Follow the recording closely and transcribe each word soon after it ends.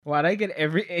Why'd I get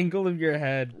every angle of your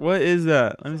head? What is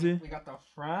that? Let me see. We got the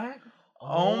front.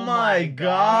 Oh my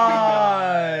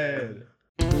god.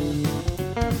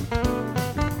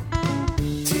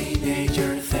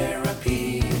 Teenager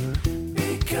therapy,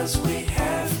 because we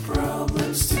have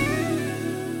problems too.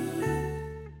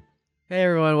 Hey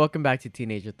everyone, welcome back to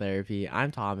Teenager Therapy.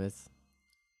 I'm Thomas.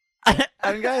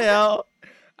 I'm Gael.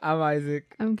 I'm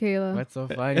Isaac. I'm Kayla. What's so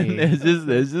And funny? it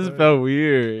just felt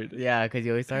weird. Yeah, because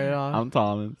you always started off. I'm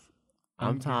Thomas.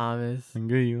 I'm Thomas. I'm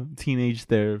you. Teenage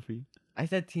therapy. I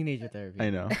said Teenager Therapy.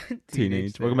 I know.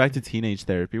 Teenage. Welcome back to Teenage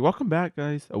Therapy. Welcome back,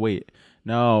 guys. Oh wait,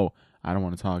 no, I don't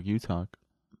want to talk. You talk.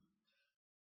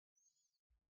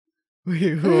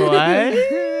 Wait, what?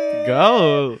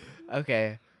 Go.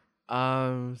 Okay.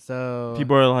 So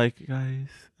People are like, guys,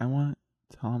 I want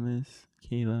Thomas,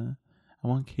 Kayla. I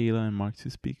want Kayla and Mark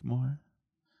to speak more.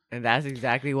 and that's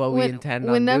exactly what we intend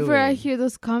on Whenever I doing. hear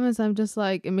those comments, I'm just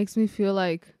like, it makes me feel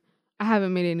like I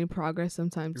haven't made any progress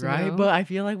sometimes. Right, you know? but I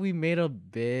feel like we made a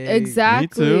big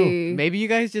exactly. Maybe you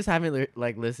guys just haven't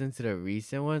listened to the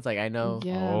recent ones. Like I know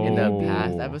Yeah, in the Oh.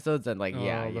 past episodes and like Oh,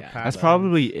 yeah. the past- That's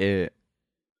probably it.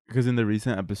 Because in the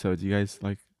recent episodes, you guys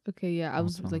like Okay, yeah, I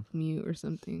was Awesome. like mute or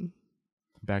something.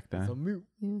 back then. So mute.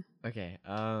 Yeah. Okay.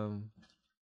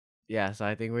 Yeah. So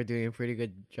I think we're doing a pretty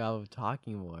good job of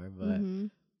talking more, but Mhm.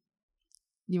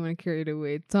 You want to carry it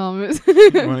away, Thomas?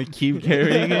 You want to keep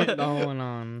carrying it? going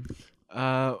on?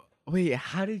 wait.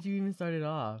 How did you even start it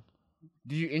off?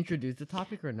 Did you introduce the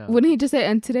topic or no? Wouldn't he just say,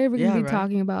 and today we're going Yeah, to be right.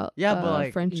 talking about Yeah, but, like,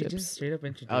 You friendships. just straight up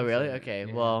introduced. Oh really? it. Okay.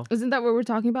 Yeah. Well. Isn't that what we're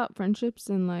talking about? Friendships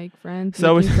and like friends,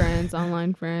 So making it's- friends,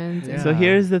 online friends. Yeah. So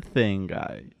here's the thing,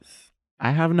 guys.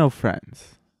 I have no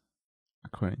friends,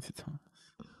 according to Thomas.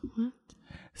 What?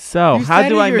 So You how said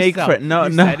do it I make yourself. friends? No, you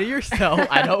no. said it yourself.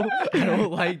 I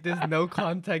don't like this no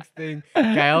context thing.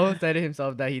 Gael said it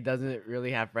himself that he doesn't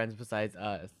really have friends besides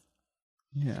us.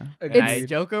 Yeah. And It's- I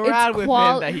joke around with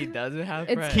qual- him that he doesn't have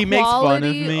It's friends. He makes fun of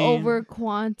quality me. over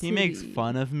quantity. He makes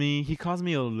fun of me. He calls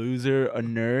me a loser, a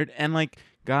nerd, and like,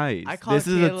 guys, I call this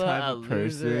is a Kayla type a of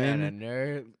loser and a person.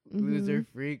 nerd, Mhm. loser,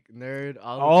 freak, nerd.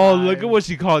 All the Oh, time. look at what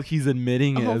she called. He's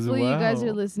admitting it as well. Hopefully, you guys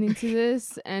are listening to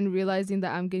this and realizing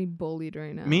that I'm getting bullied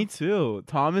right now. Me too.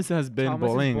 Thomas has been Thomas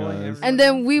is bullying bullying us. everyone. And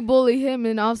then we bully him,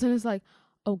 and all of a sudden it's like,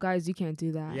 "Oh, guys, you can't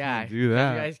do that." Yeah, do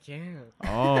that. You guys can't.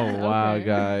 Oh wow, Okay.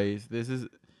 guys, this is.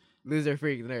 Loser,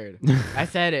 freak, nerd. I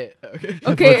said it. Okay.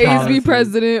 Okay, Thomas ASB is-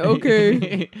 president.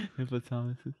 Okay. That's what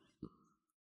Thomas is.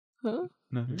 Huh?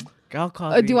 Nothing. Gael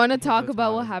calls Do me you want to talk Uncle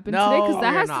about what Thomas. happened No, today? Because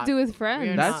that we're has not. to do with We're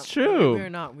friends. That's not. true. We're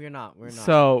not. We're not.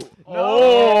 So, we're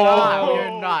not.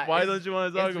 We're not. Why It's- don't you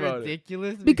want to talk It's about it?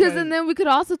 ridiculous Because and then we could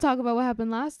also talk about what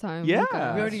happened last time. Yeah. Like,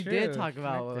 we already True. did talk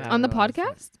about what Connected. on the happened last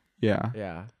time. podcast. Yeah.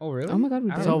 Yeah. Oh really? Oh my God,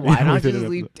 we I did. So don't- why We not did just it.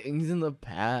 leave things in the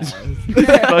past?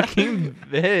 Fucking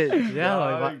bitch. Yeah,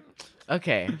 like, dog.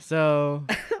 Okay, so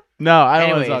No, I don't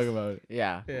want Anyways. to talk about it.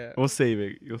 yeah, Yeah. We'll save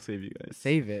it. You'll save you guys.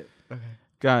 save it. Okay.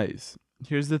 Guys,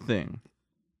 here's the thing.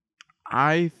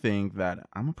 I think that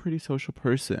I'm a pretty social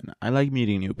person. I like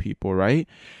meeting new people, right?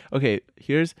 Okay,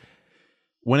 here's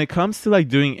when it comes to like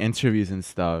doing interviews and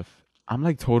stuff, I'm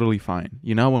like totally fine.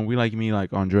 You know, when we like meet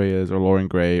like Andreas or Lauren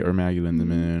Gray or Maggie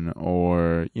Lindemann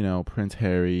or, you know, Prince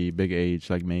Harry, Big H,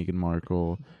 like Meghan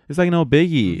Markle. It's like no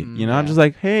biggie. Mhm, you know, I'm yeah. just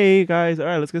like, hey guys, all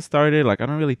right, let's get started. Like I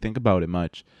don't really think about it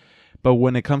much. But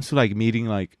when it comes to like meeting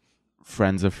like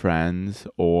friends of friends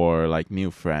or like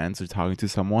new friends or talking to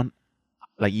someone,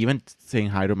 like even saying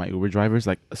hi to my Uber driver is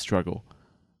like a struggle,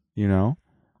 you know?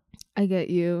 I get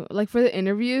you. Like for the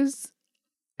interviews,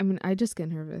 I mean, I just get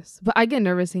nervous, but I get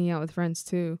nervous hanging out with friends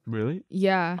too. Really?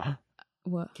 Yeah.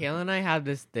 What? Kayla and I had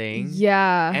this thing,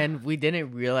 Yeah. and we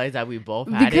didn't realize that we both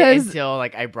had Because- it until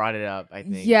like I brought it up. I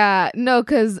think. Yeah. No,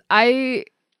 because I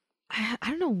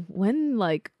don't know when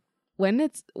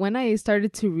when I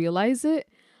started to realize it.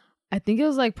 I think it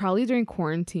was like probably during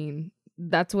quarantine.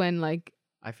 That's when like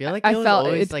I feel like I it was felt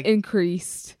always it like.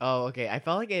 increased. Oh, okay. I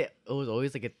felt like it was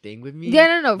always like a thing with me.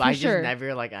 Yeah, no, but for I sure. just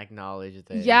never like acknowledged it.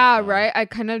 and Yeah, stuff. right. I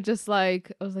kind of just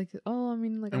like I was like, oh, I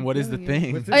mean, like. And I'm what is the feeling it.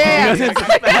 thing? What's Oh, yeah,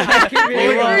 yeah. Wait,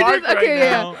 We're Mark just- right okay,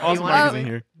 yeah. now. Also, You Mark want- isn't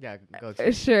here. Yeah,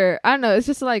 go. Sure. I don't know. It's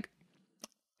just like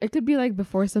it could be like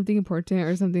before something important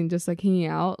or something, just like hanging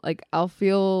out. Like I'll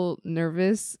feel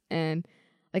nervous and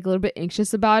like a little bit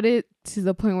anxious about it to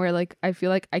the point where like I feel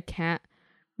like I can't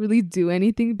really do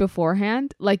anything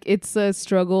beforehand. Like it's a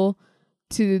struggle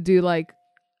to do like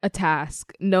a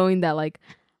task knowing that like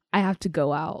I have to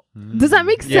go out. Does that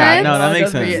make sense? Yeah, no, that Oh,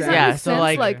 makes does make sense. Does that Yeah, make so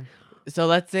sense? like So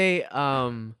let's say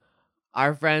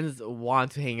our friends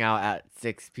want to hang out at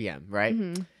 6 p.m., right?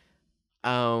 Mhm.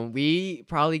 We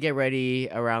probably get ready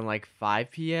around like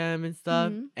 5 p.m. and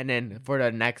stuff, Mhm. and then for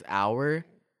the next hour,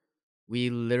 we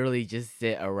literally just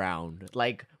sit around.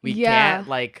 Like we Yeah. can't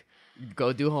like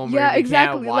go do homework. Yeah, we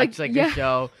exactly, Can't watch like, like yeah. a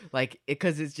show, like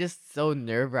because it's just so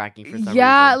nerve wracking for some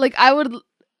Yeah, reason. like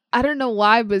I don't know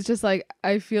why, but it's just like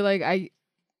I feel like I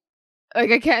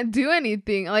can't do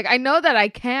anything. Like I know that I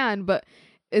can, but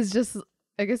it's just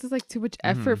I guess it's like too much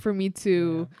effort Mhm. for me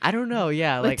to I don't know.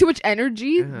 Yeah, like like too much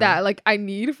energy Uh-huh. that like I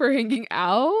need for hanging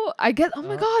out. I guess. Oh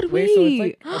my god! Wait, wait, so it's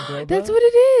like a that's buildup? what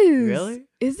it is. Really?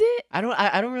 Is it? I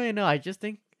don't really know. I just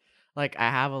think like I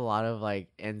have a lot of like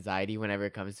anxiety whenever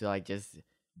it comes to like just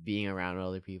being around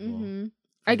other people. Mm-hmm. So,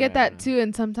 I get yeah, that know. too,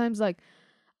 and sometimes like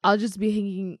I'll just be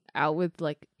hanging out with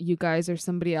like you guys or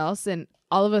somebody else, and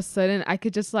all of a sudden I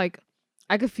could just like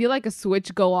I could feel like a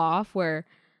switch go off where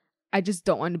I just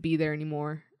don't want to be there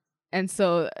anymore. And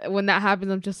so when that happens,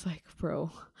 I'm just like,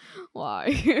 bro,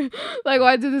 why? Like,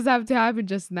 why did this have to happen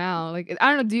just now? Like, I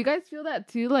don't know. Do you guys feel that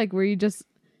too? Like, where you just,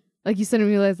 like, you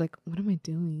suddenly realize, like, what am I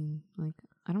doing? Like,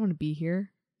 I don't want to be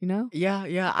here, you know? Yeah,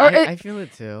 yeah, Or I feel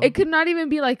it too. It could not even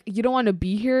be like, you don't want to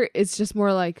be here. It's just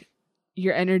more like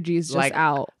your energy is just Like,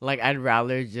 out. Like I'd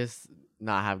rather just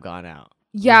not have gone out.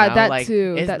 you Yeah, know? that Like,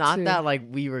 too. It's that not too. that like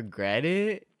we regret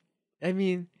it. I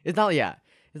mean, it's not. Yeah,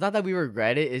 it's not that we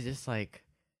regret it. It's just like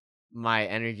my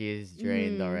energy is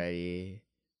drained Mhm. already,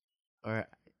 or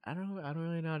I don't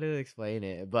really know how to explain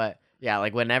it. But yeah,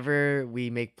 like whenever we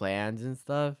make plans and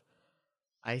stuff,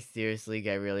 I seriously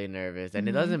get really nervous, and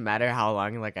it Mhm. doesn't matter how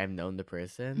long like I've known the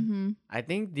person. Mm-hmm. I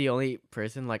think the only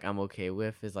person like I'm okay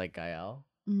with is like Gael,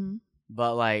 Mm-hmm.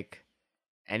 but like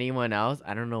anyone else,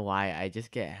 I don't know why. I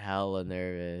just get hella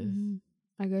nervous. Mm-hmm.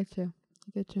 I get you.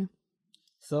 I get you.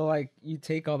 So like you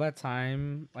take all that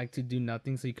time like to do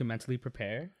nothing so you can mentally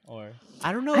prepare, or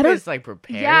I don't know I if don't- it's like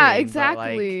preparing. Yeah, but, like,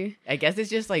 exactly. I guess it's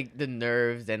just like the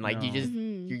nerves and like you No. just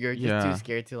Mhm. you're just Yeah. too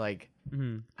scared to like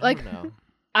Mhm. I Like- don't know.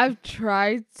 I've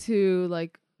tried to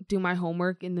like do my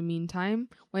homework in the meantime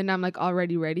when I'm like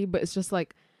already ready, but it's just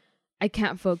like I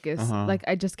can't focus. Uh-huh. Like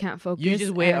I just can't focus. You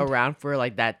just wait and- around for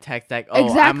like that text like oh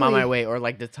I'm on my Exactly. way or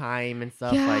like the time and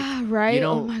stuff Yeah, like right.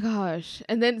 Oh don't- my gosh.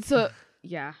 And then so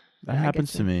yeah. That I get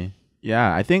happens to you. me.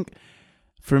 Yeah, I think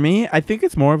for me, I think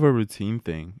it's more of a routine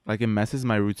thing. Like it messes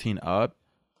my routine up,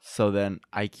 so then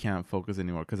I can't focus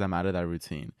anymore because I'm out of that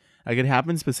routine. Like it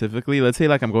happens specifically. Let's say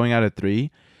like I'm going out at 3,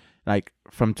 like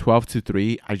from 12 to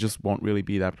 3, I just won't really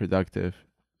be that productive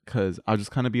because I'll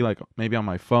just kind of be like maybe on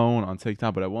my phone on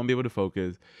TikTok, but I won't be able to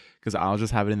focus because I'll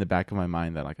just have it in the back of my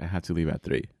mind that like I have to leave at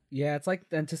 3. yeah, it's like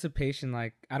the anticipation.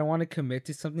 Like I don't want to commit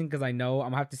to something because I know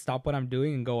I'm gonna have to stop what I'm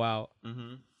doing and go out.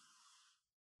 Mm-hmm.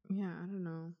 Yeah, I don't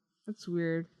know. That's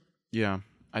weird. Yeah,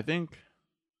 I think.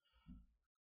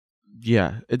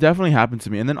 Yeah, it definitely happened to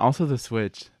me, and then also the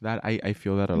switch. That I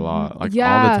feel that a lot, like all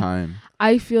Yeah. the time.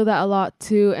 I feel that a lot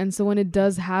too. And so when it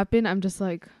does happen, I'm just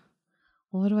like,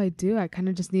 well, what do I do? I kind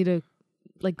of just need to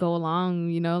like go along,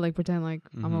 you know, like pretend like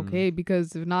I'm Mhm. okay,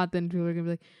 because if not, then people are gonna be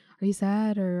like, are you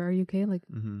sad or are you okay? Like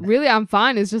Mm-hmm. really, I'm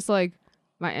fine. It's just like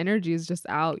my energy is just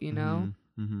out, you know?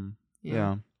 Mm-hmm. Yeah.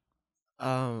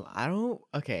 Yeah. I don't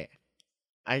okay.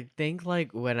 I think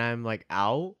like when I'm like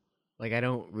out, like I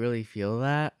don't really feel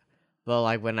that. But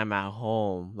like when I'm at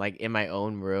home, like in my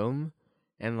own room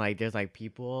and like there's like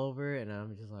people over and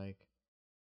I'm just like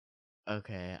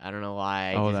okay, I don't know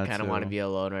why. I Oh, just that kind of want to too. be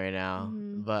alone right now.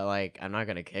 Mhm. But like I'm not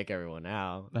going to kick everyone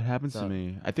out. That happens So- to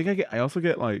me. I think I also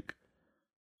get like,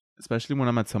 especially when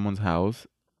I'm at someone's house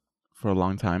for a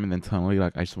long time, and then suddenly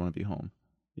like I just want to be home.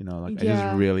 You know, like I Yeah.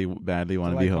 just really badly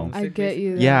want to like be home. I get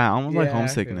you. Yeah, almost like Yeah, I feel it.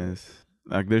 homesickness.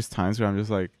 Like there's times where I'm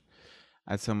just like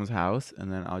at someone's house,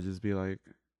 and then I'll just be like,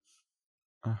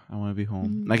 I want to be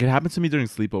home. Mhm. Like it happens to me during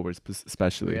sleepovers,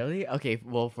 especially. Really? Okay,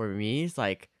 well for me it's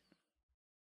like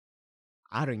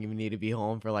I don't even need to be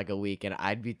home for like a week and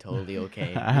I'd be totally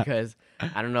okay because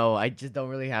I don't know, I just don't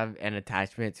really have an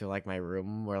attachment to like my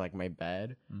room or like my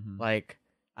bed. Mhm. Like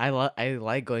I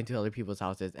like going to other people's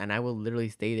houses and I will literally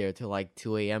stay there till like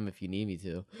 2 a.m. if you need me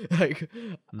to. Like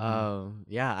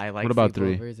yeah, I like What about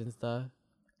 3? sleepovers and stuff.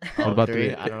 What about 3?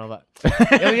 3? I don't know about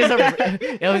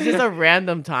it was just a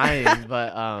random time,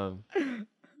 but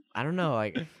I don't know,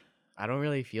 like I don't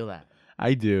really feel that.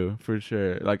 I do for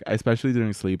sure. Like especially during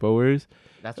sleepovers.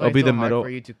 That's It'll why be it's so the hard middle- for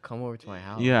you to come over to my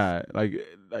house. Yeah, like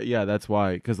yeah, that's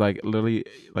why. Cause like literally,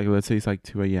 like let's say it's like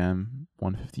 2 a.m.,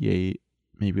 1:58,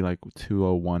 maybe like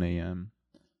 2:01 a.m.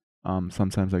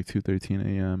 Sometimes like 2:13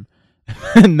 a.m.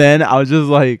 And then I'll just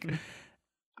like,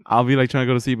 I'll be like trying to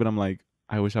go to sleep, but I'm like,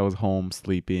 I wish I was home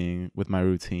sleeping with my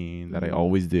routine that I Mhm.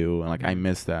 always do, and like I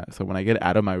miss that. So when I get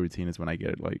out of my routine is when I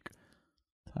get like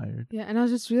tired. Yeah, and I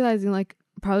was just realizing like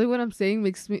probably what I'm saying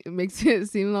makes it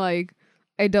seem like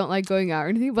I don't like going out or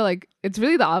anything, but like it's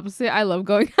really the opposite. I love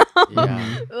going out.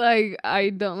 Yeah. Like I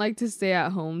don't like to stay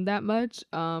at home that much.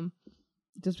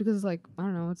 Just because it's like I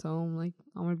don't know, it's home. Like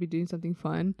I'm gonna be doing something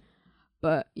fun.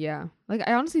 But yeah, like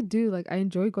I honestly do. Like I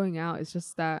enjoy going out. It's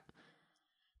just that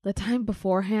the time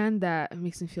beforehand that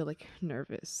makes me feel like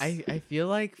nervous. I feel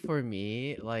like for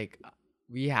me, like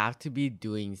we have to be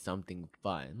doing something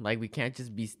fun. Like we can't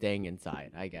just be staying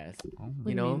inside, I guess. Oh. What do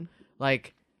You know? mean?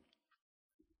 Like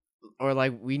or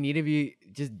like we need to be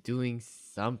just doing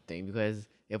something because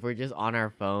if we're just on our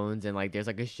phones and like there's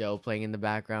like a show playing in the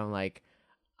background, like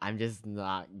I'm just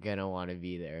not gonna want to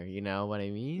be there. You know what I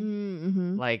mean?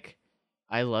 Mm-hmm. Like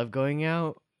I love going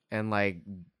out and like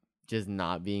just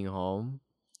not being home.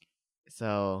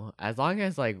 So as long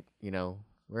as like,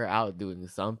 we're out doing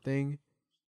something,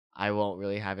 I won't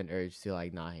really have an urge to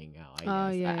like not hang out. Oh,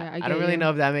 I guess. yeah, I I get don't really you. know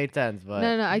if that made sense, but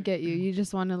No, I get you. You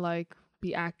just want to like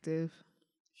be active.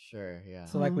 sure, yeah.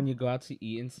 So like when you go out to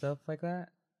eat and stuff like that,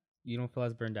 you don't feel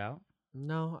as burned out?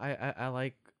 No, I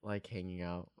like hanging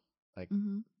out. Like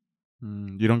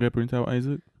Mm-hmm. You don't get burnt out,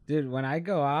 Isaac? Dude, when I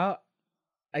go out,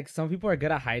 like some people are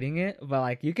good at hiding it, but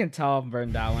like you can tell I'm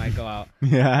burned out when I go out.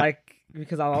 Yeah. Like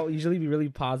because I'll usually be really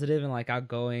positive and like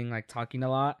outgoing, like talking a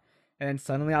lot, and then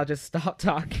suddenly I'll just stop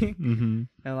talking. Mm-hmm.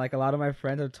 And like a lot of my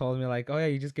friends have told me like, oh yeah,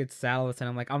 you just get sad all of a sudden.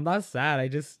 I'm like, I'm not sad. I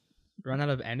just run out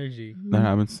of energy. That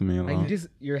happens to me a Like lot. you just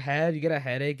you get a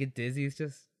headache, get dizzy. It's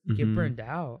just you get Mhm. burned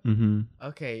out. Mm-hmm.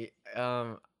 okay,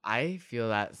 I feel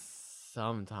that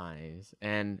sometimes,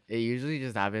 and it usually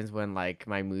just happens when like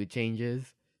my mood changes.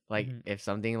 Like Mhm. if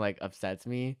something like upsets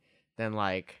me, then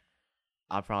like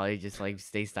I'll probably just like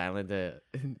stay silent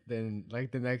then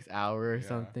like the next hour or Yeah.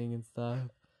 something and stuff.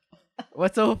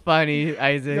 What's so funny,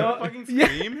 Isaac? No, fucking yeah.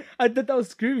 scream? I thought that was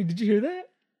screaming. Did you hear that?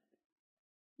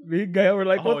 Me and Gael were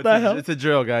like, Oh, what the hell? It's a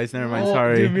drill, guys. Never mind. Oh,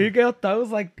 Sorry. Dude, me and Gael thought it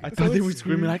was like I thought someone they were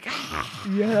screaming like, ah.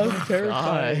 Yeah, that was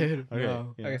terrifying. God, Okay.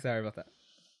 no. Yeah. Okay, sorry about that.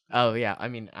 Oh yeah, I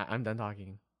mean I'm done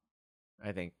talking.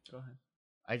 I think Go ahead.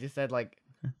 I just said like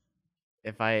Okay.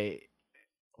 if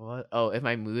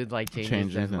my mood like changes,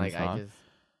 Changes then and like stuff.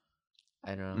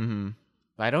 I don't know. Mm-hmm.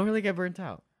 But I don't really get burnt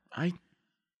out.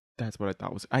 That's what I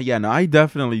thought was. Yeah, no, I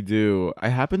definitely do. It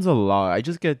happens a lot. I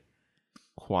just get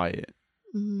quiet.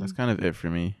 Mm-hmm. That's kind of it for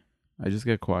me. I just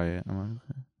get quiet. I'm like,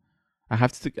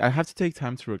 okay. I have to take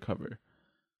time to recover,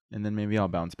 and then maybe I'll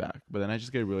bounce back. But then I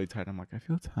just get really tired. I'm like, I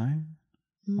feel tired.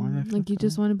 Why do I feel Like you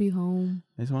just tired? want to be home.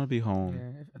 I just want to be home.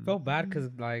 Yeah, I felt bad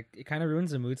because like it kind of ruins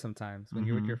the mood sometimes when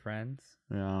you're with Mhm. your friends.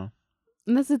 Yeah.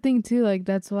 And that's the thing too. Like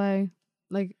that's why,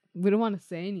 like we don't want to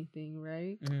say anything,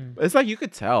 right? But it's like you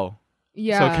could tell.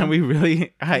 Yeah. So can we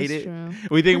really hide that's it? True.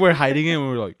 We think we're hiding it, and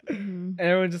we're like, Mhm. And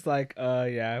everyone's just like,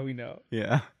 yeah, we know.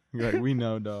 yeah. You're like, we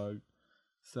know, dog.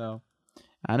 So,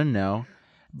 I don't know.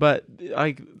 But,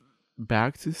 like,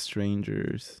 back to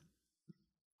strangers.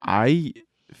 I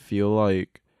feel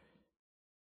like,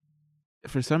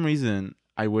 for some reason,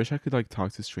 I wish I could, like,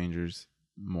 talk to strangers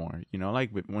more. You know,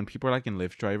 like, when people are, like, in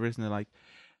Lyft drivers and they're like,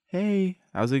 hey,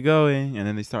 how's it going? And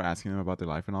then they start asking them about their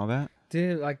life and all that.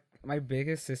 Dude, like my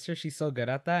biggest sister, she's so good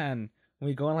at that. And when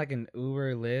we go on like an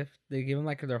Uber or Lyft, they give them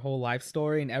like their whole life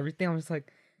story and everything. I'm just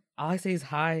like, all I say is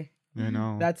hi. You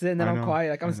know? That's it. And then I I'm know, quiet.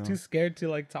 Like I I was know. too scared to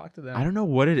like talk to them. I don't know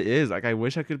what it is. Like, I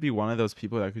wish I could be one of those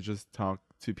people that could just talk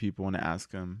to people and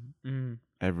ask them Mm.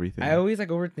 everything. I always like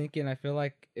overthink it. And I feel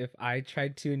like if I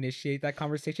tried to initiate that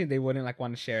conversation, they wouldn't like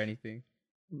want to share anything.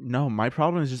 No, my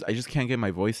problem is just I just can't get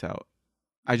my voice out.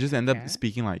 I just end up Can't?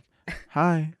 speaking like,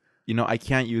 "Hi." You know, I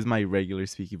can't use my regular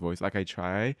speaky voice. Like I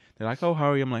try. They're like, "Oh,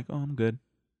 how are you?" I'm like, "Oh, I'm good."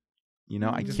 You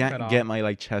know, I Just can't cut get off. my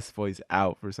like chest voice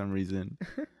out for some reason.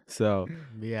 So,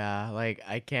 Yeah, like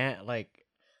I can't like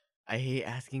I hate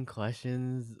asking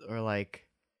questions or like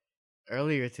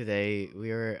earlier today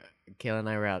Kayla and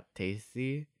I were out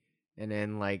Tasty and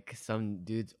then like some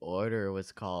dude's order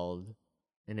was called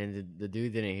and then the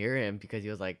dude didn't hear him because he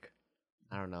was like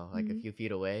I don't know, like a Mhm. few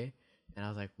feet away and I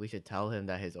was like we should tell him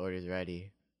that his order's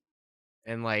ready.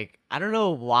 And like I don't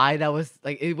know why that was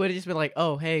like it would have just been like,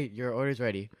 "Oh, hey, your order's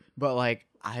ready." But like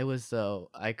I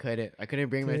couldn't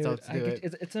bring myself to Dude, do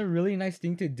it. it's a really nice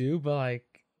thing to do, but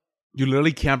like you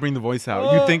literally can't bring the voice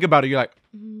out. You Oh. think about it, you're like,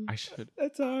 Mhm. "I should."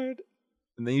 that's hard.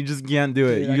 And then you just can't do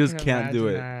it. Dude, You I just can can't do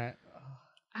it. imagine that.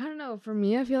 I don't know. For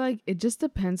me, I feel like it just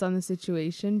depends on the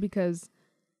situation because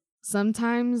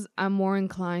sometimes I'm more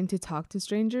inclined to talk to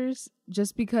strangers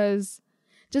just because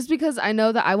I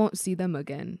know that I won't see them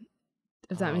again.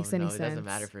 If that makes any no, sense. It doesn't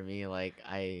matter for me. Like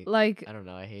I don't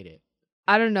know. I hate it.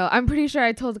 I don't know. I'm pretty sure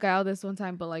I told Kyle this one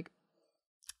time, but like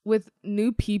with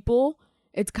new people,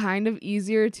 it's kind of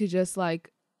easier to just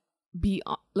like be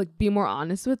more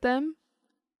honest with them.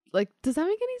 Like, does that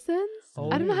make any sense?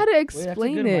 I don't know how to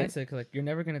explain Wait, it. that's a good mindset, 'cause, like, you're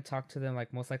never gonna talk to them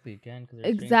like most likely again. 'Cause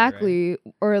they're a stranger, right? Exactly.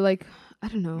 Or like, I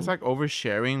don't know. It's like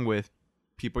oversharing with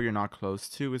people you're not close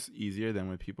to is easier than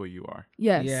with people you are.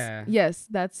 Yes. Yeah. Yes,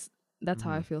 that's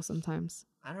how I Mhm. feel sometimes.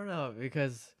 I don't know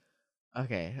because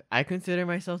okay, I consider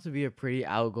myself to be a pretty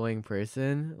outgoing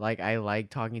person. Like I like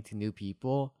talking to new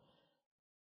people,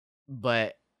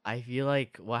 but I feel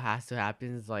like what has to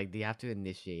happen is like they have to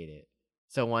initiate it.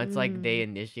 So once like they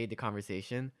initiate the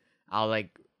conversation, I'll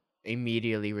like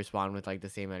immediately respond with like the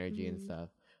same energy and stuff.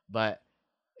 But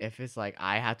if it's like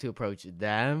I have to approach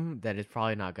them, then it's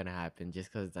probably not gonna happen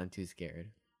just because I'm too scared.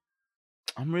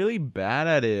 I'm really bad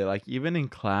at it. Like even in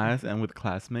class and with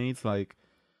classmates, like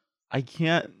I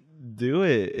can't do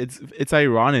it. It's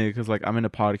ironic because like I'm in a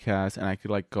podcast and I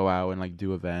could like go out and like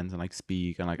do events and like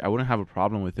speak and like I wouldn't have a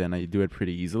problem with it and I do it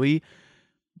pretty easily.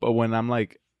 But when I'm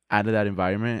like out of that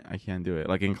environment, I can't do it.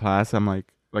 Like in class, I'm like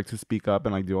to speak up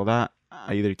and like do all that.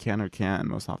 I either can or can't, and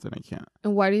most often I can't.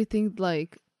 And why do you think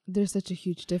like there's such a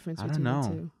huge difference I don't between the know.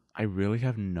 two? I really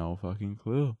have no fucking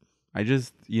clue. I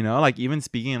just, like even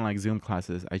speaking in like Zoom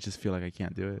classes, I just feel like I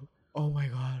can't do it. Oh my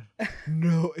god.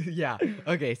 No. Yeah.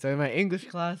 Okay, so in my English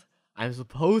class, I'm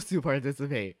supposed to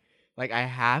participate. Like I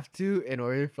have to in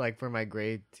order for like for my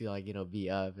grade to like, be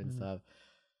up and stuff.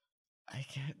 I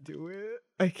can't do it.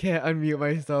 I can't unmute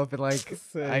myself and like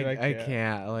Same, I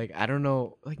can't. Like I don't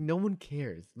know. Like no one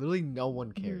cares. Literally no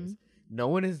one cares. No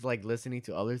one is like listening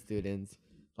to other students.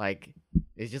 Like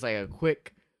it's just like a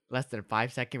quick less than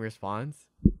 5-second response.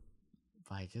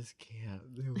 But I just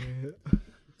can't do it.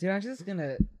 Dude, I'm just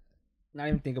gonna not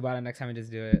even think about it next time I just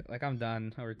do it. Like I'm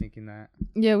done overthinking that.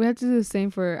 Yeah, we had to do the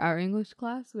same for our English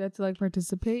class. We had to like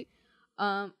participate.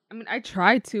 I mean, I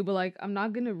tried to, but like I'm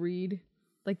not gonna read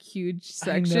like huge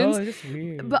sections. I know, it's just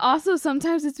weird. But also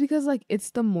sometimes it's because like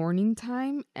it's the morning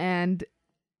time and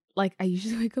like I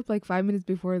usually wake up like 5 minutes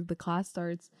before the class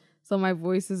starts. So my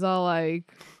voice is all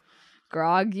like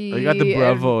groggy. Oh, you got the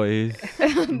bro and- voice.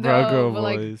 No, Bro girl but,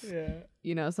 like, voice.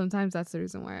 yeah. Sometimes that's the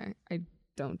reason why I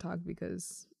don't talk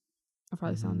because I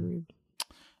probably sound Mhm. rude.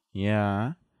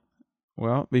 Yeah.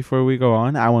 Well, before we go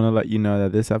on, I want to let you know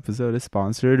that this episode is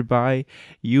sponsored by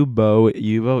Yubo.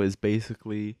 Yubo is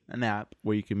basically an app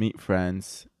where you can meet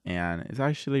friends, and it's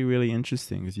actually really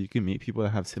interesting because you can meet people that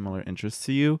have similar interests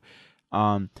to you.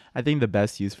 I think the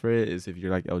best use for it is if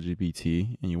you're like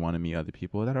LGBT and you want to meet other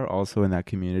people that are also in that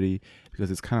community,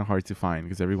 because it's kind of hard to find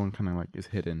because everyone kind of like is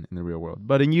hidden in the real world.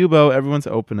 But in Yubo, everyone's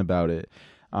open about it.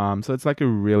 So it's like a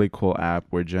really cool app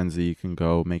where Gen Z can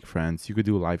go make friends. You could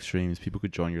do live streams. People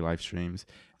could join your live streams.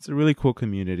 It's a really cool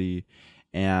community.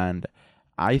 And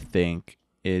I think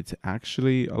it's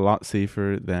actually a lot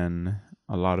safer than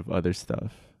a lot of other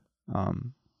stuff.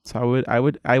 So I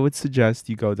would suggest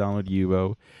you go download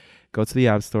Yubo, go to the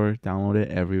App Store, download it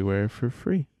everywhere for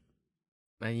free.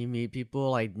 And you meet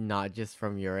people like not just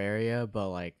from your area, but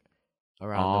like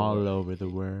around All the world. over the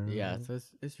world. Yeah, so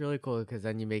it's really cool because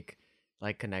then you make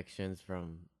like connections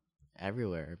from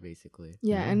everywhere, basically.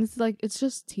 Yeah, Yeah. and it's like it's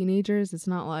just teenagers. It's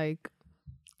not like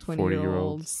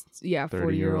 20-year-olds. Yeah,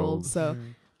 40-year-olds. So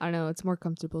Mhm. I don't know. It's more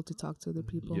comfortable to talk to other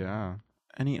people. Yeah.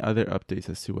 Any other updates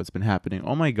as to what's been happening?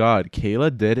 Oh my God,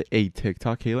 Kayla did a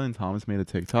TikTok. Kayla and Thomas made a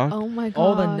TikTok. Oh my god.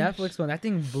 Oh, the Netflix one. That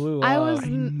thing blew I up. was,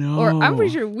 know. I'm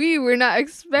pretty sure we were not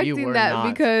expecting were that not.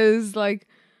 because, like,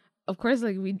 of course,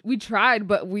 like we tried,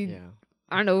 but we Yeah.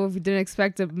 I don't know if we didn't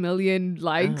expect 1,000,000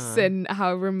 likes Uh-huh. and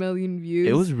however million views.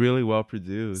 It was really well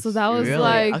produced. So that was Really?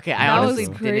 like okay. I that honestly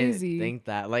was crazy. didn't think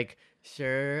that. Like,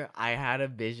 sure, I had a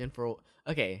vision for.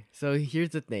 Okay, so here's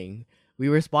the thing: we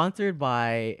were sponsored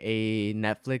by a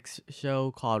Netflix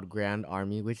show called Grand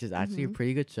Army, which is actually a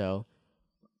pretty good show.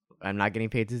 I'm not getting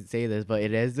paid to say this, but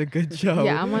it is a good show.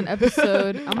 Yeah, I'm on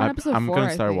episode. I'm on episode 4. I'm gonna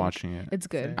I start think. watching it. It's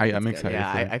good. Same. I'm It's good. excited.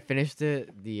 Yeah, for it. I finished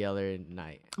it the other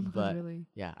night, Oh my God, but really?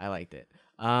 yeah, I liked it.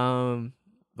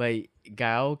 But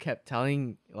Gael kept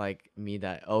telling like me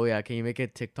that, oh yeah, can you make a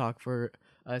TikTok for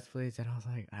us, please? And I was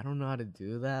like, I don't know how to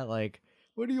do that. Like,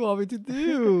 what do you want me to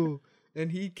do? And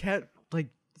he kept like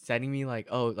sending me like,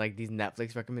 oh, like these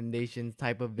Netflix recommendations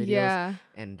type of videos, Yeah,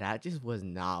 and that just was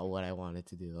not what I wanted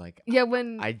to do. Like, yeah.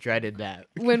 When I dreaded that.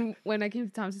 when I came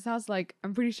to Thomas's house, like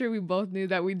I'm pretty sure we both knew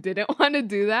that we didn't want to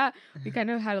do that. We kind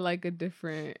of had like a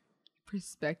different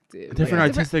perspective, A different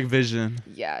like, artistic vision.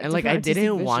 Yeah, And like I different artistic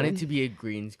didn't want it vision. to be a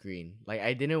green screen. Like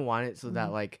I didn't want it so that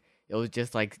Mhm. like it was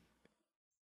just like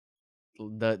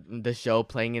the show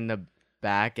playing in the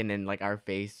back and then like our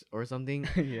face or something.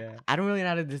 Yeah. I don't really know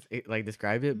how to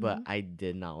describe it, but Mhm. I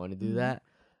did not want to do Mhm. that.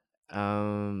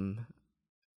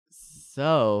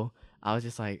 So I was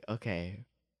just like, okay.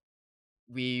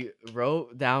 We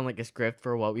wrote down like a script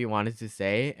for what we wanted to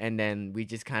say, and then we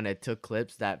just kind of took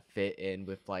clips that fit in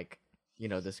with like,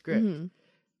 the script. Mhm.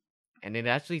 And it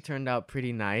actually turned out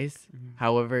pretty nice. Mhm.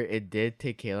 However, it did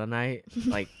take Kayla and I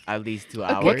like at least 2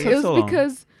 Okay, hours. took it was so long?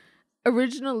 because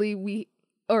originally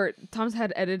Tom's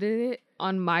had edited it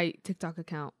on my TikTok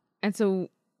account, and so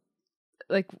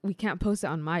like we can't post it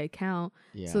on my account.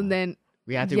 Yeah. So then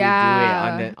we had to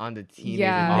yeah. redo it on the teenager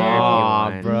Yeah. therapy Aw,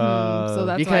 one. bro. So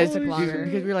that's because why it took longer.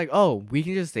 because we were like, oh, we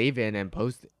can just save it and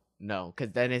post it. No,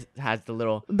 because then it has the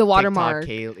little the watermark.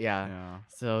 TikTok yeah. Yeah.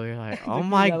 So you're like, Took oh me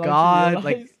my that long to god,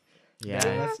 like realize. yeah,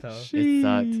 that's tough. it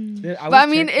sucked. Mm. Dude, But I was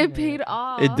mean, checking it paid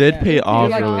off. It did pay Dude, off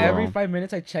like really every well. 5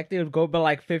 minutes I checked, it would go by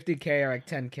like 50K or like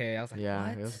 10K. I was like, Yeah,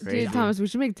 what? it was crazy. Dude, Thomas, we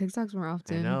should make TikToks more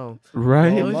often. I know.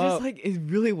 Right? It was Well, just like it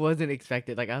really wasn't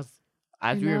expected. Like as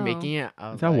we were know. making it, I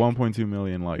was It's at like, 1.2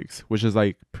 million likes, which is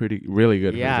like really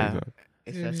good. Yeah. For TikTok.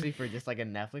 especially for just like a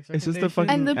Netflix. It's just a recommendation. fucking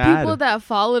And the ad. people that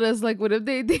followed us, like, what if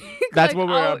they think That's like, what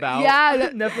we're oh, about. Yeah,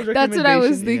 Netflix that's what I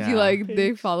was recommendation. thinking. Yeah. Like,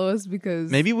 they follow us because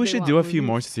Maybe we they should want do a few movies.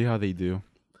 more to see how they do.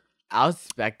 I was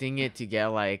expecting it to get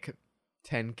like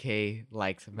 10K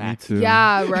likes max. too.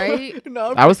 Yeah, right.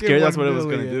 No, I was freaking scared that's 1 what it was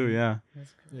gonna million. do. Yeah,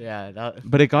 Yeah, that,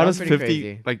 but it got That us was pretty 50,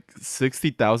 crazy. like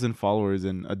 60,000 followers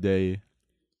in a day.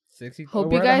 60. Hope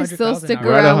we're you at guys still 100,000 stick now.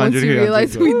 We're at around once 100K you on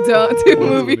realize TikTok. we don't do Once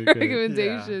movie we can.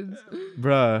 recommendations.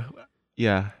 Bruh,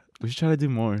 yeah, we should try to do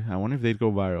more. I wonder if they'd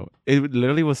go viral. It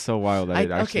literally was so wild that it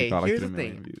actually okay, got like here's 3 the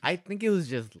million thing. views. I think it was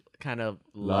just kind of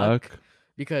luck Luck.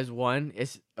 because one,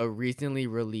 it's a recently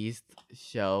released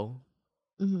show.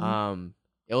 Mhm.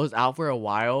 It was out for a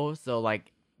while, so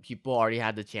like people already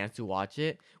had the chance to watch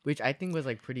it, which I think was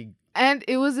like pretty. And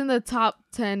it was in the top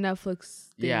 10 Netflix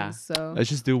things. Yeah. So Let's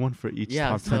just do one for each Yeah,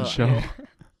 top 10 so- show. Yeah.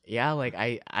 Yeah, like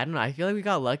I don't know. I feel like we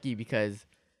got lucky because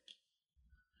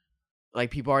like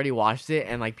people already watched it,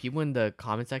 and like people in the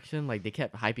comment section like they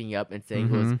kept hyping it up and saying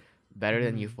it was Mhm. better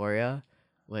than Mhm. Euphoria,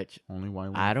 which Only why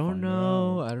we I don't find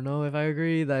know. out. I don't know if I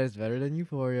agree that it's better than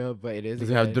Euphoria, but it is. Does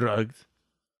it have good. drugs?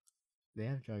 They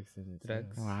have drugs in it.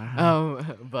 Drugs. too. Wow.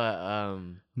 But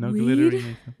No Weed? glittering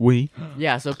makeup. We.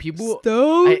 yeah. So people,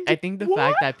 Stoked. I think the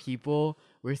fact that people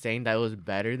were saying that it was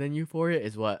better than Euphoria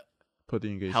is what Put the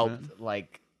engagement. helped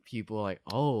like people like,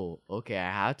 oh, okay,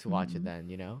 I have to watch Mhm. it then,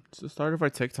 you know. It's the start of our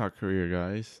TikTok career,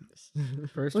 guys.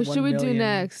 First What 1 should we do million.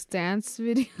 next? Dance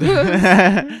videos?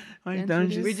 Like, Dance don't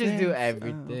videos? We just do dance.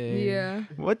 everything. Yeah.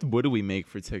 What would we make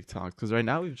for TikTok? Because right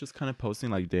now we've just kind of posting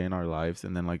like day in our lives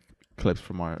and then like clips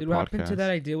from our Dude, what happened to podcast. that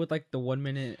idea with like the 1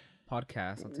 minute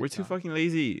podcast? On We're too TikTok? fucking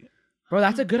lazy. Bro,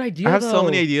 that's a good idea. I have so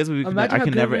many though. ideas, but Imagine I how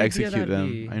can good never of an idea execute that'd them.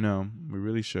 be. I know we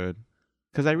really should.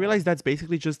 Because I realized that's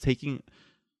basically just taking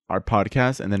our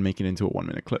podcast and then making it into a 1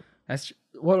 minute clip. That's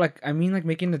well, like I mean, like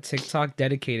making the TikTok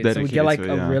dedicated, so we Dedicated get like to it,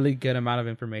 a yeah. really good amount of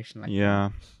information. Like, Yeah,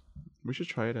 we should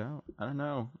try it out. I don't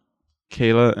know.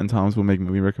 Kayla and Tom's will make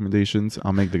movie recommendations.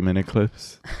 I'll make the minute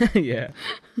clips. yeah.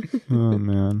 Oh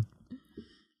man,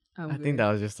 I think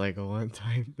that was just like a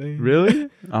one-time thing. really?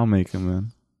 I'll make them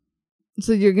then.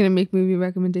 So you're gonna make movie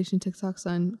recommendation TikToks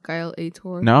on Kyle A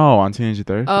Tour? No, on Teenage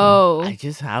Third. Oh. I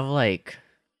just have like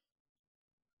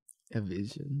a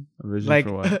vision. A vision Like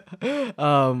for what?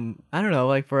 I don't know,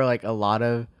 like for like a lot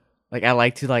of like I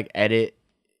like to like edit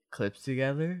clips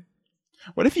together.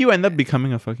 What if you end up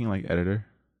becoming a fucking like editor?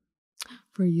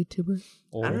 For a YouTuber.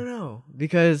 Or, I don't know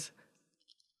because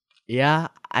yeah,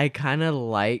 I kind of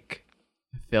like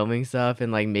filming stuff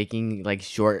and like making like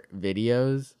short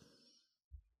videos.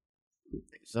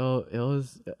 So it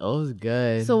was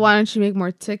good. So why don't you make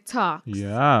more TikToks?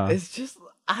 Yeah. it's just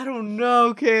I don't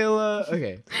know, Kayla.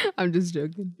 Okay, I'm just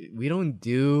joking. we don't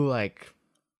do like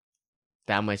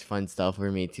that much fun stuff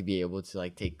for me to be able to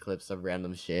like take clips of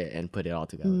random shit and put it all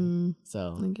together. Mm,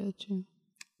 So I get you.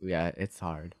 yeah, it's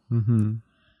hard. Mm-hmm.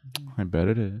 I bet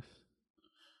it is.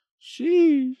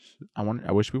 Sheesh.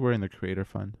 I wish we were in the creator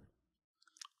fund.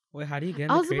 wait, how do you get?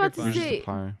 In I the was creator about to We fund? should say-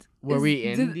 apply. Were Is- we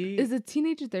in did- the? Is it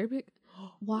teenager therapy?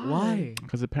 Why? Why?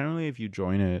 Because apparently, if you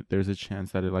join it, there's a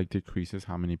chance that it like decreases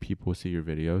how many people see your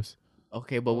videos.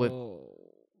 Okay, but with Oh.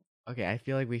 okay, I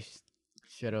feel like we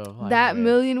should have That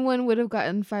million one would have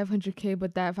gotten 500K,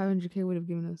 but that 500K would have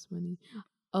given us money.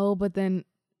 Oh, but then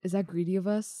is that greedy of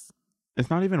us?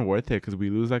 It's not even worth it because we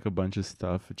lose like a bunch of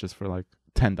stuff just for like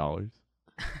 $10.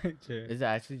 Sure. Is it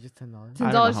actually just $10? I don't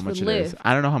 $10 know how for much it is. Lyft.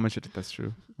 I don't know how much it. That's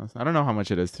true. I don't know how much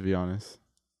it is, to be honest.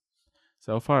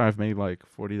 So far, I've made like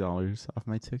 $40 off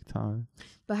my TikTok.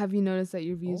 But have you noticed that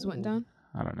your views went Oh. down?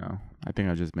 I don't know. I think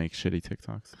I just make shitty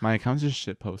TikToks. My account's just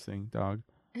shit posting, dog.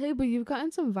 Hey, but you've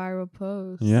gotten some viral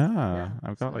posts. Yeah,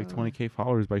 I've got like so- 20K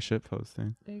followers by shit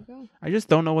posting. There you go. I just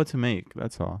don't know what to make.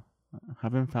 That's all. I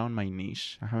haven't found my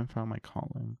niche. I haven't found my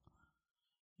calling.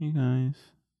 You guys.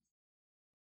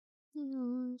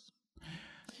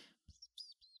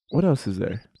 What else is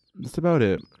there? That's about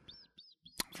it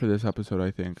for this episode,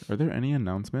 I think. Are there any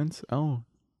announcements? Oh,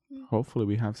 hopefully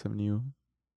we have some new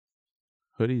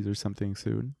hoodies or something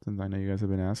soon, since I know you guys have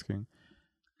been asking.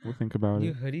 We'll think about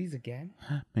New it. hoodies again?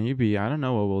 Maybe. I don't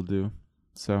know what we'll do.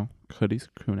 So, hoodies,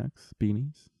 crew necks,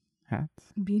 beanies,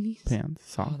 hats, Beanies.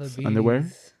 pants, Oh, the socks, underwear,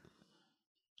 bees.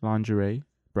 lingerie,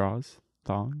 bras,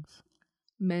 thongs.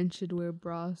 Men should wear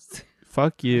bras.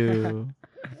 Fuck you.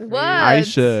 What? I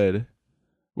should.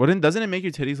 Doesn't it make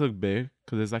your titties look big?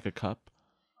 Because it's like a cup.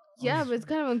 Yeah, but it's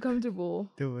kind of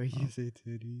uncomfortable. The way you say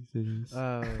titties. Titties.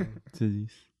 Um, Titties.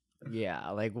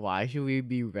 yeah, like why should we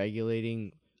be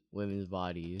regulating women's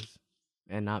bodies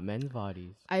and not men's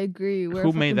bodies? I agree. Wear Who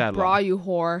a made fucking that bra, law? you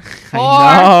whore. I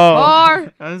Whore.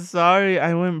 Whore. I'm sorry.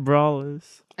 I went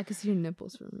braless. I can see your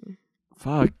nipples from here.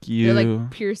 Fuck They're you.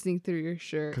 like piercing through your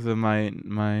shirt. Because of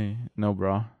my no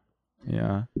bra.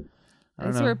 Yeah. I I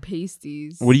don't just wear know.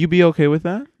 pasties. Would you be okay with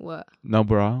that? What? No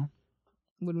bra?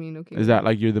 What do you mean? Okay. Is that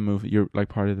like you're the move? You're like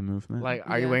part of the movement? Like,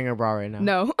 are Yeah. you wearing a bra right now?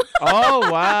 No. Oh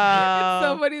It's wow!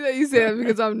 so funny that you say that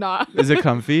because I'm not. Is it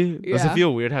comfy? Does it Yeah.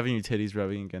 feel weird having your titties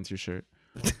rubbing against your shirt?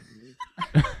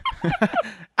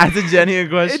 That's a genuine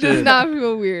question. It does not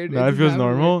feel weird. No, it does feels not feel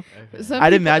normal. Okay. Some I'd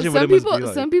people- imagine what some it must people, be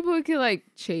like. Some people can like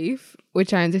chafe,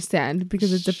 which I understand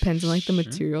because it depends on like the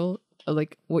material of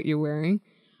like what you're wearing.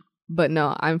 But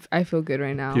no, I feel good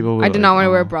right now. People will I did like, not want to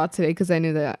wear a oh. bra today because I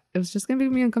knew that it was just gonna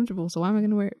make me uncomfortable. So why am I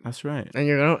gonna wear it? That's right. And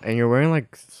you're wearing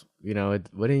like it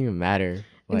wouldn't even matter.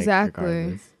 Like, Exactly.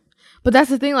 regardless. But that's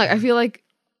the thing. Like I feel like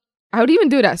I would even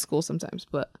do it at school sometimes.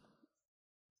 But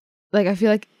like I feel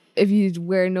like if you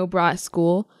wear no bra at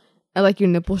school and like your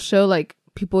nipples show, like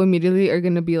people immediately are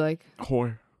gonna be like,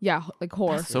 Whore. yeah, like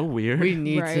whore. That's so weird. We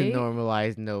need to Right?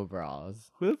 normalize no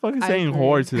bras. Who the fuck is I saying agree.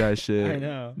 whore to that shit? I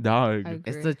know. Dog. I agree.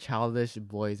 It's the childish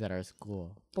boys at our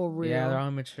school. For real. Yeah, they're all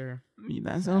immature.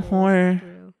 That's For a real, whore. for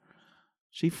real.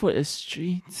 She for the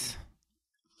streets.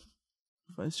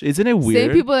 Isn't it weird?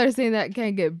 Same people that are saying that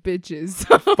can't get bitches.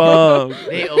 Fuck.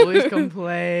 They always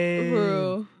complain.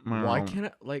 Bro. Why can't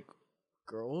I like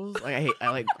girls? Like I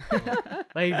like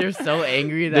like they're so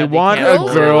angry that They want can't a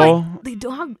Girls afford- are, girl. like, they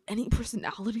don't have any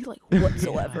personality like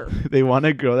whatsoever. They want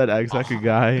a girl that acts like a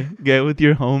guy. Get with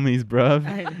your homies,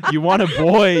 bruv. You want a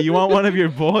boy. You want one of your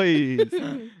boys.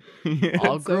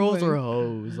 All so girls funny. are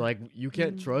hoes. Like you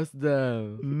can't trust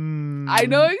them. I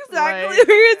know exactly Right.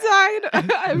 who you're talking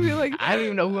about. I feel like I don't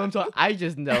even know who I'm talking. I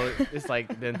just know it's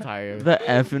like the entire. The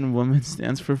F in woman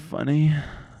stands for funny.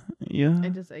 Yeah.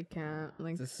 I can't.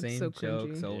 Like It's the it's same so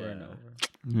jokes cringy. over and Yeah.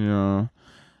 over. Yeah.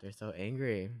 They're so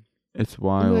angry. It's Oh,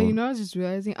 wild. you know, I was just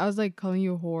realizing I was like calling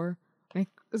you a whore. Like,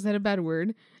 is that a bad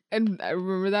word? And I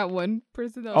remember that one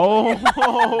person. That was like-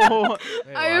 Oh.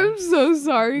 Wait, I what? am so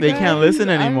sorry. They can't guys. listen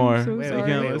anymore. I'm so Wait, They sorry.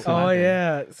 can't wait, listen. what Oh happened?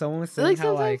 yeah, someone was saying Like how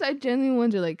sometimes like I genuinely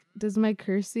wonder, like, does my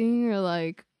cursing or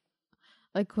like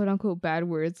quote unquote bad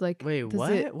words, like, Wait, does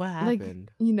what? it, What like,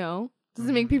 happened? you know, does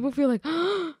it make people feel like,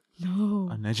 no,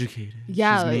 Uneducated.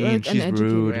 yeah, She's like, mean. like She's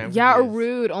uneducated, rude. I'm yeah, or confused.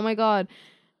 rude. Oh my god,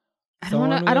 I don't Someone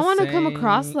want to. I don't was want to come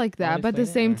across saying- like want that, to but at the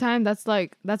explain same it, or- time,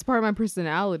 that's part of my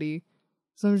personality.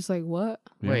 So I'm just like, what?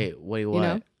 Yeah. Wait, what?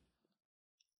 know?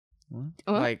 What?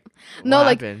 What? Like, No, what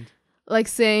like- happened? Like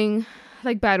saying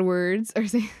like bad words or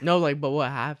saying, No, like, but what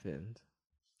happened?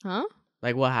 huh?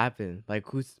 Like, what happened? Like,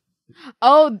 who's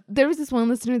Oh, there was this one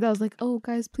listener that was like, "Oh,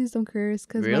 guys, please don't curse,"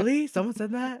 because really? Someone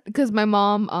said that? because my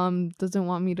mom doesn't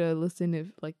want me to listen if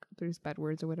like there's bad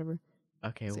words or whatever.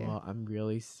 Okay, So, yeah. well, I'm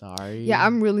really sorry. Yeah,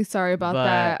 I'm really sorry about But,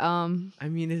 that. I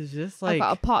mean, it's just I like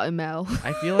got a pot and Mel.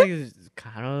 I feel like it's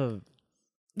kind of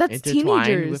That's intertwined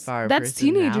teenagers. with our That's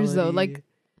teenagers though. Like personality.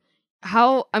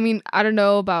 how? I mean, I don't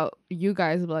know about you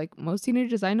guys, but like most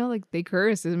teenagers I know, like they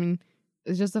curse. I mean,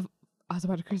 it's just a. I was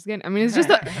about to curse again. I mean, it's just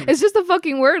a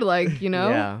fucking word, like, you know.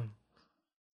 Yeah.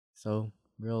 So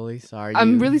really sorry.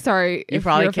 I'm you- really sorry. You if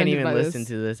probably you're can't offended even by listen this.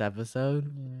 to this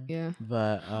episode, Yeah.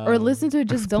 but Or listen to it.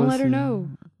 Just don't let her Explicit. know.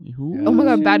 Who? Oh my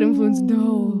god, bad influence.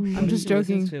 No, What I'm did just you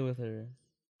listen joking. to with her?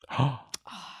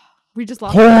 We just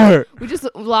lost. Whore. We just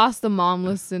lost the mom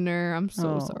listener. I'm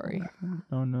so sorry.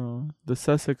 Oh no. The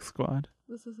Sussex squad.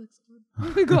 This is excellent.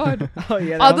 Oh my god. Oh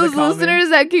yeah, All those listeners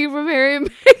that came from Harry and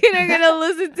Meghan are gonna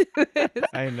listen to this.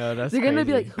 I know that's. They're gonna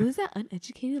be crazy. like, "Who's that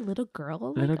uneducated little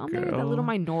girl? Like Little on there, that little girl.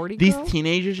 minority These girl."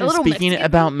 teenagers A are little speaking Mexican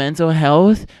about girl? mental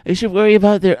health. They should worry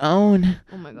about their own.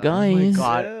 Oh my god. Guys.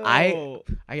 God, Ew.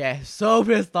 I get so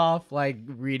pissed off like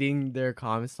reading their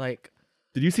comments. Like,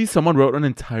 Did you see someone wrote an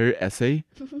entire essay?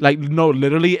 Like, no,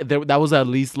 literally, that was at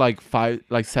least like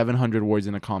 700 words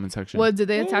in the comment section. What did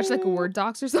they attach like a Word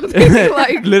docs or something?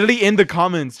 Like Literally in the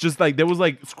comments, just like there was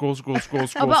like scroll.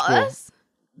 about us?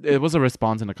 It was a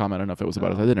response in the comment. I don't know if it was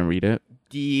about us. I didn't read it.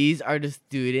 these are the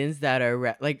students that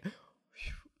are like,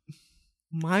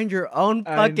 mind your own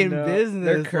I fucking know. business.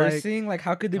 They're like, cursing. Like,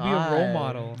 how could they be a role God.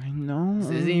 model? I know. this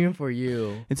isn't even for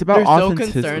you. It's about They're so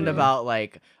authenticity. concerned about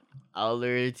like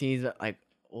elder teens. Like,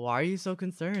 why are you so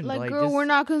concerned? Like, girl, just- we're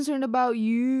not concerned about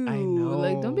you. I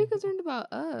Like, don't be know. concerned about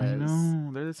us. I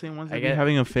know. They're the same ones I that be get-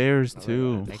 having affairs Oh my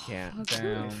too. God, I can't.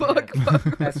 Damn. Fuck.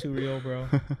 That's too real, bro.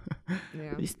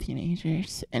 Yeah. These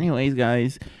teenagers. Anyways,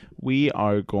 guys, we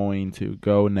are going to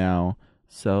go now.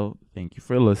 So thank you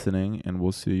for listening, and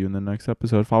we'll see you in the next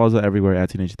episode. Follow us everywhere at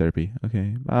Teenage Therapy.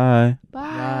 Okay, bye. Bye.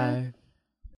 Bye.